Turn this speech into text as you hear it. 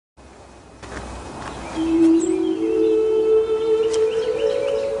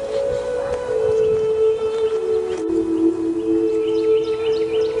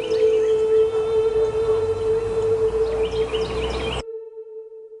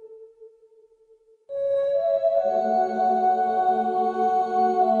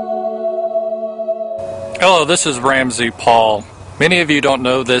Hello, this is Ramsey Paul. Many of you don't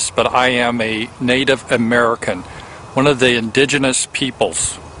know this, but I am a Native American, one of the indigenous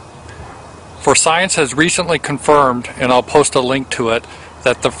peoples. For science has recently confirmed, and I'll post a link to it,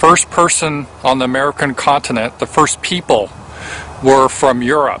 that the first person on the American continent, the first people, were from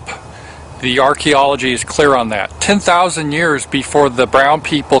Europe. The archaeology is clear on that. 10,000 years before the brown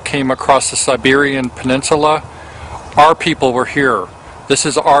people came across the Siberian Peninsula, our people were here. This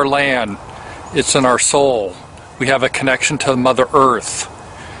is our land. It's in our soul. We have a connection to Mother Earth.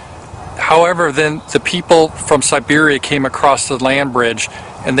 However, then the people from Siberia came across the land bridge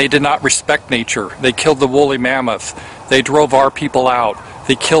and they did not respect nature. They killed the woolly mammoth. They drove our people out.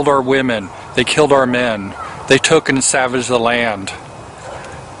 They killed our women. They killed our men. They took and savaged the land.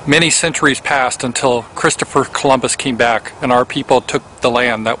 Many centuries passed until Christopher Columbus came back and our people took the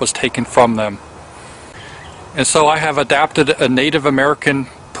land that was taken from them. And so I have adapted a Native American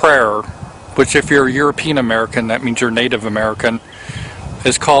prayer, which if you're European American, that means you're Native American,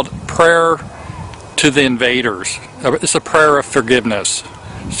 is called Prayer to the Invaders. It's a prayer of forgiveness.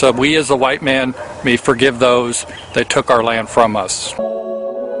 So we as a white man may forgive those that took our land from us.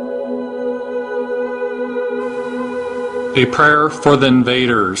 A prayer for the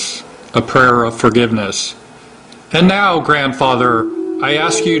invaders, a prayer of forgiveness. And now, grandfather, I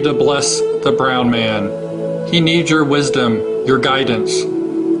ask you to bless the brown man. He needs your wisdom, your guidance.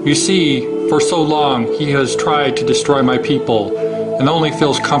 You see, for so long he has tried to destroy my people and only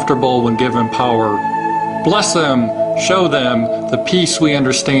feels comfortable when given power. Bless them, show them the peace we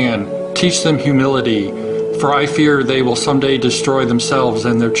understand, teach them humility, for I fear they will someday destroy themselves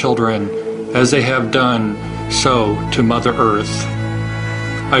and their children, as they have done so to Mother Earth.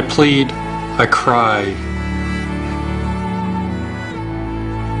 I plead, I cry.